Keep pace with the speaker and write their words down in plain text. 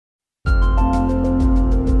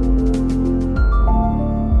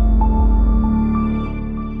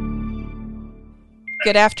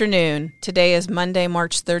Good afternoon. Today is Monday,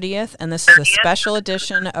 March 30th, and this is a special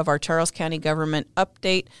edition of our Charles County Government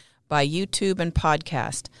Update by YouTube and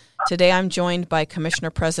podcast. Today I'm joined by Commissioner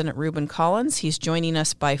President Ruben Collins. He's joining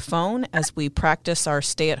us by phone as we practice our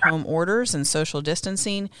stay-at-home orders and social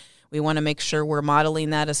distancing. We want to make sure we're modeling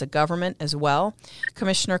that as a government as well.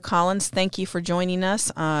 Commissioner Collins, thank you for joining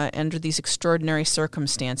us under these extraordinary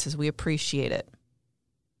circumstances. We appreciate it.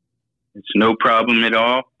 It's no problem at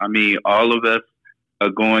all. I mean, all of us are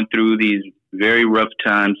going through these very rough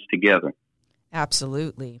times together.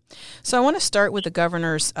 Absolutely. So I want to start with the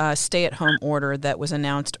governor's stay-at-home order that was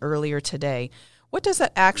announced earlier today. What does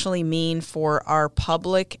that actually mean for our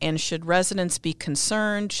public, and should residents be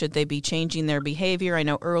concerned? Should they be changing their behavior? I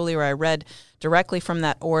know earlier I read directly from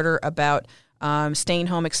that order about staying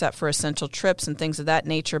home except for essential trips and things of that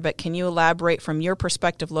nature, but can you elaborate from your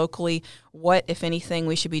perspective locally what, if anything,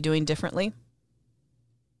 we should be doing differently?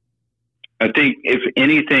 I think, if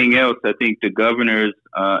anything else, I think the governor's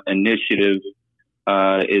initiative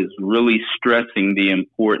is really stressing the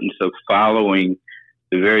importance of following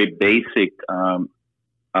the very basic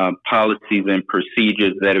policies and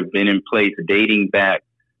procedures that have been in place dating back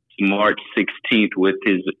to March 16th with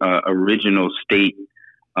his original state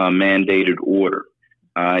mandated order.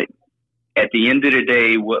 At the end of the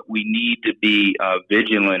day, what we need to be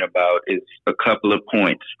vigilant about is a couple of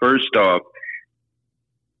points. First off,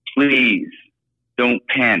 please don't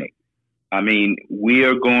panic. I mean, we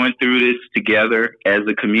are going through this together as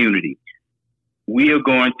a community. We are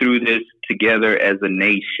going through this together as a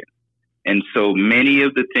nation. And so many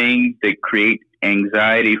of the things that create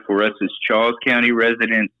anxiety for us as Charles County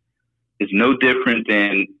residents is no different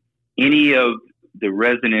than any of the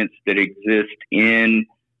residents that exist in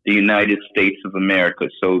the United States of America.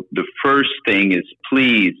 So the first thing is,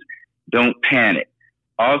 please don't panic.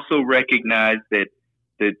 Also recognize that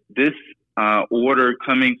this order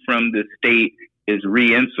coming from the state is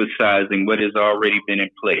re-emphasizing what has already been in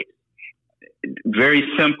place. Very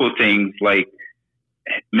simple things like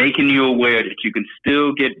making you aware that you can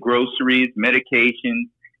still get groceries, medications,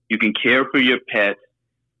 you can care for your pets,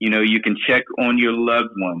 you can check on your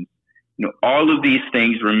loved ones. All of these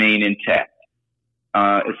things remain intact.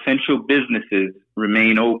 Essential businesses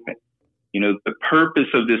remain open. The purpose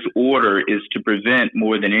of this order is to prevent,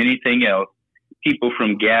 more than anything else, people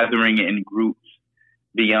from gathering in groups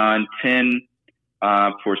beyond 10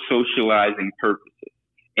 for socializing purposes,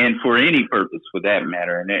 and for any purpose for that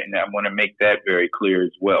matter. And I want to make that very clear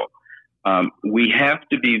as well. We have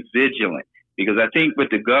to be vigilant, because I think what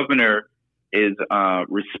the governor is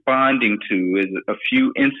responding to is a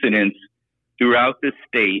few incidents throughout the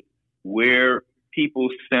state where people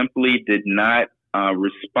simply did not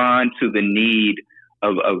respond to the need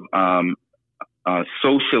of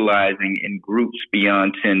socializing in groups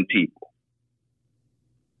beyond 10 people.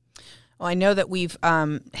 Well, I know that we've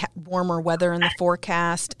had warmer weather in the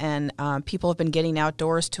forecast, and people have been getting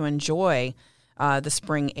outdoors to enjoy the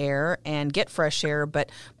spring air and get fresh air,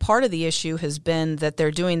 but part of the issue has been that they're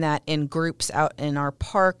doing that in groups out in our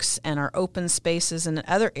parks and our open spaces and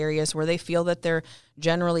other areas where they feel that they're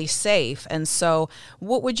generally safe. And so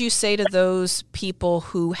what would you say to those people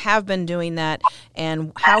who have been doing that,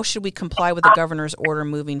 and how should we comply with the governor's order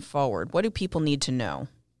moving forward? What do people need to know?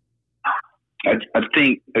 I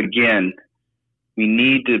think, again, we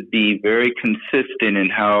need to be very consistent in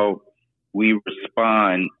how we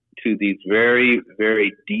respond to these very,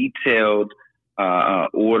 very detailed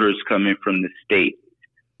orders coming from the state.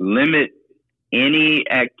 Limit any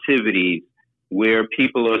activities where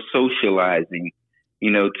people are socializing,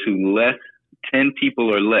 to less 10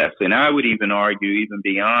 people or less. And I would even argue even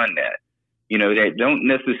beyond that, that don't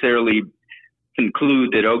necessarily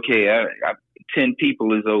conclude that, okay, 10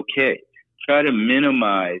 people is okay. Try to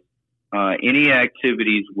minimize any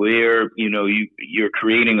activities where, you're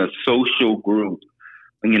creating a social group,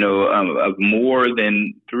 of more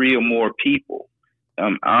than 3 or more people,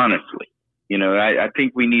 honestly. I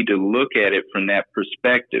think we need to look at it from that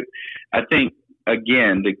perspective. I think,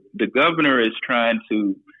 again, the governor is trying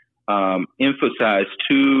to emphasize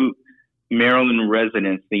to Maryland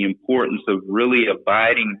residents the importance of really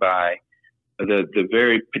abiding by the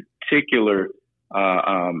very particular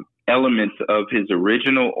elements of his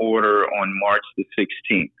original order on March the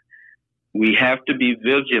 16th. We have to be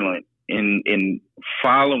vigilant in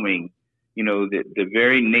following, the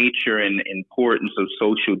very nature and importance of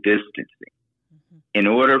social distancing in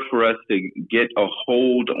order for us to get a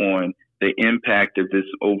hold on the impact of this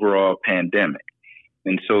overall pandemic.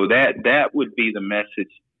 And so that would be the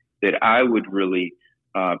message that I would really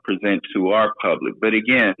present to our public. But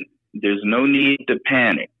again, there's no need to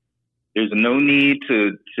panic. There's no need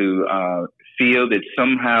to feel that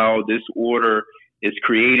somehow this order is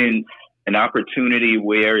creating an opportunity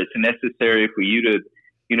where it's necessary for you to,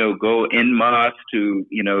 go en masse to,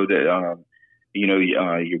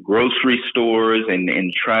 your grocery stores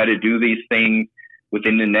and try to do these things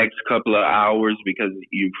within the next couple of hours because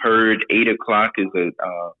you've heard 8 o'clock is a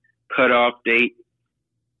cutoff date.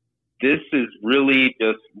 This is really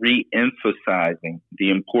just re-emphasizing the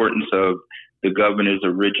importance of the governor's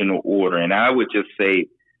original order. And I would just say,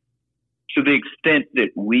 to the extent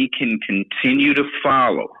that we can continue to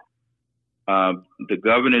follow the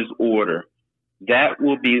governor's order, that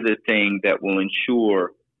will be the thing that will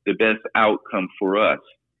ensure the best outcome for us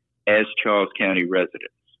as Charles County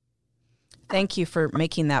residents. Thank you for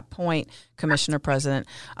making that point, Commissioner President.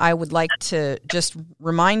 I would like to just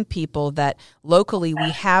remind people that locally we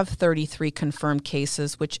have 33 confirmed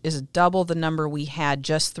cases, which is double the number we had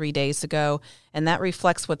just 3 days ago, and that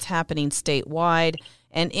reflects what's happening statewide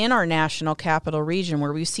and in our national capital region,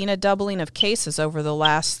 where we've seen a doubling of cases over the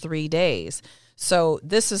last 3 days. So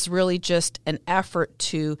this is really just an effort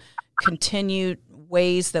to continue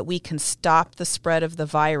ways that we can stop the spread of the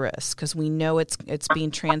virus, because we know it's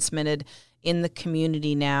being transmitted in the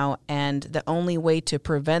community now, and the only way to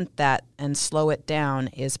prevent that and slow it down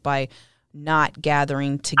is by not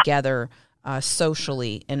gathering together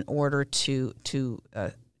socially in order to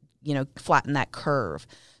flatten that curve.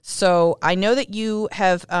 So I know that you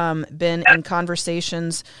have been in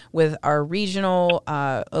conversations with our regional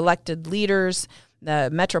elected leaders. The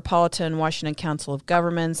Metropolitan Washington Council of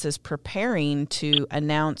Governments is preparing to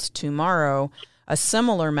announce tomorrow a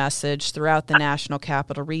similar message throughout the national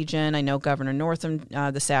capital region. I know Governor Northam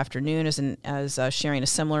this afternoon is sharing a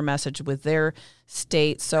similar message with their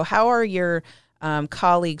state. So how are your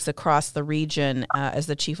colleagues across the region as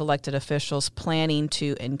the chief elected officials planning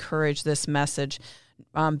to encourage this message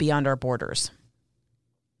beyond our borders?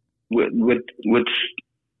 What's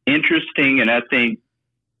interesting, and I think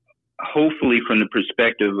hopefully from the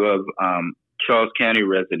perspective of Charles County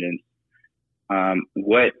residents,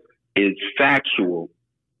 what is factual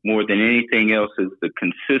more than anything else is the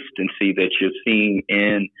consistency that you're seeing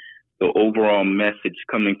in the overall message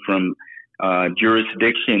coming from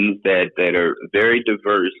jurisdictions that are very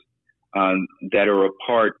diverse, that are a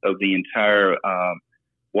part of the entire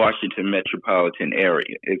Washington metropolitan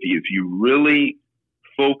area. If you really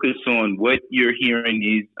focus on what you're hearing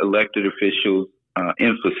these elected officials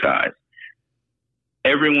emphasize,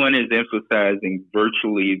 everyone is emphasizing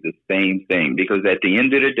virtually the same thing, because at the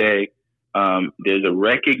end of the day, there's a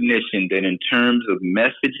recognition that in terms of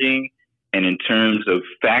messaging and in terms of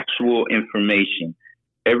factual information,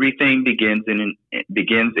 everything begins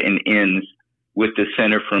and ends with the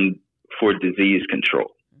Center for Disease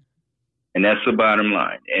Control. And that's the bottom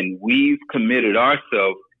line. And we've committed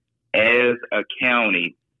ourselves as a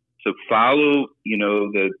county to follow,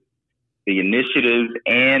 the initiatives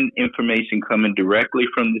and information coming directly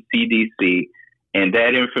from the CDC, and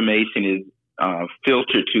that information is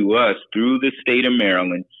filtered to us through the state of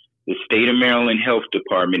Maryland, the state of Maryland Health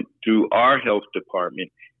Department, through our health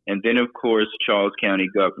department, and then, of course, Charles County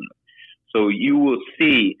government. So you will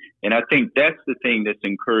see, and I think that's the thing that's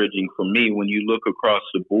encouraging for me when you look across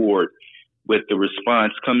the board with the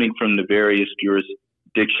response coming from the various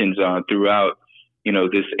jurisdictions throughout,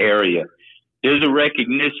 this area. There's a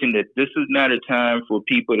recognition that this is not a time for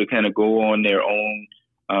people to kind of go on their own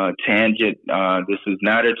tangent. This is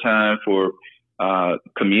not a time for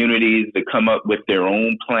communities to come up with their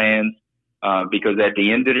own plans, because at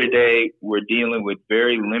the end of the day, we're dealing with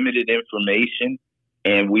very limited information,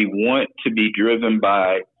 and we want to be driven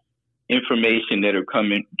by information that are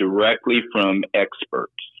coming directly from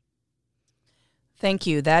experts. Thank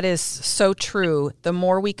you. That is so true. The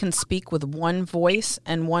more we can speak with one voice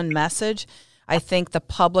and one message, I think the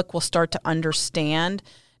public will start to understand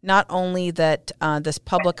not only that this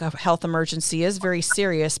public health emergency is very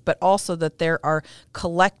serious, but also that there are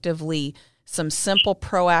collectively some simple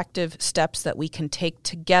proactive steps that we can take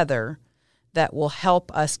together that will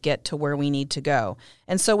help us get to where we need to go.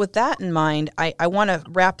 And so with that in mind, I want to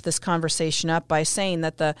wrap this conversation up by saying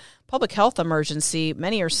that the public health emergency,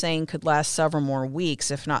 many are saying, could last several more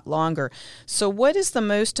weeks, if not longer. So what is the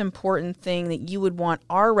most important thing that you would want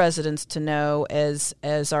our residents to know as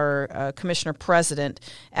our Commissioner President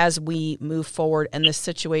as we move forward and this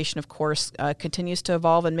situation, of course, continues to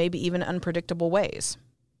evolve in maybe even unpredictable ways?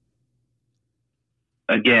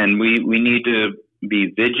 Again, we need to be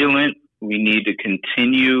vigilant. We need to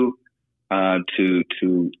continue to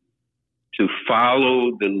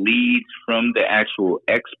follow the leads from the actual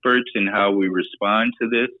experts in how we respond to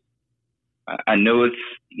this. I know it's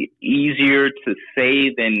easier to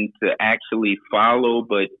say than to actually follow,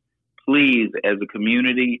 but please, as a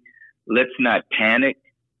community, let's not panic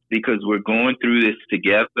because we're going through this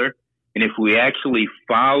together. And if we actually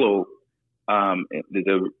follow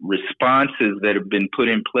the responses that have been put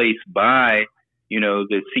in place by,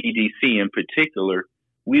 the CDC in particular,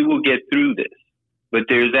 we will get through this. But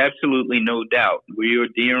there's absolutely no doubt we are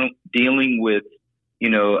dealing with,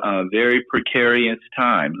 very precarious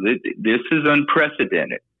times. This is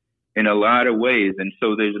unprecedented in a lot of ways. And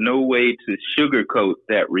so there's no way to sugarcoat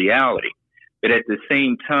that reality. But at the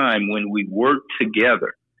same time, when we work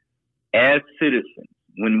together as citizens,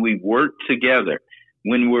 when we work together,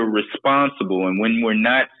 when we're responsible and when we're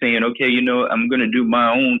not saying, okay, I'm going to do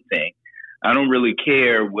my own thing. I don't really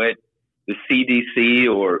care what the CDC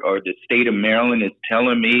or the state of Maryland is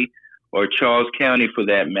telling me, or Charles County for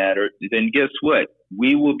that matter, then guess what?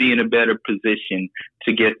 We will be in a better position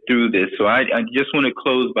to get through this. So I just want to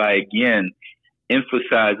close by, again,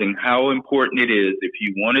 emphasizing how important it is. If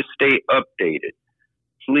you want to stay updated,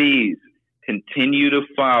 please continue to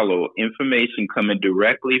follow information coming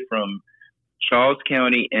directly from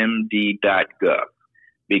charlescountymd.gov,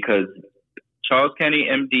 because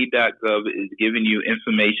charlescountymd.gov is giving you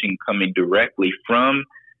information coming directly from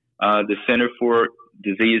the Center for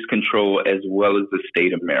Disease Control as well as the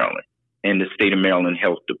state of Maryland and the state of Maryland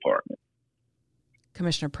Health Department.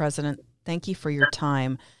 Commissioner President, thank you for your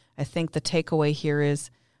time. I think the takeaway here is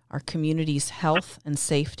our community's health and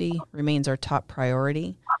safety remains our top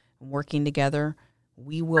priority. Working together,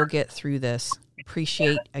 we will get through this.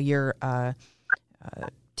 Appreciate your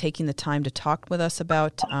taking the time to talk with us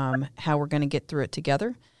about how we're going to get through it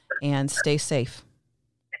together, and stay safe.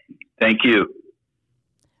 Thank you.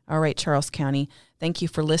 All right, Charles County, thank you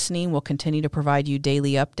for listening. We'll continue to provide you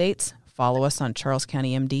daily updates. Follow us on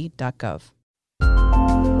charlescountymd.gov.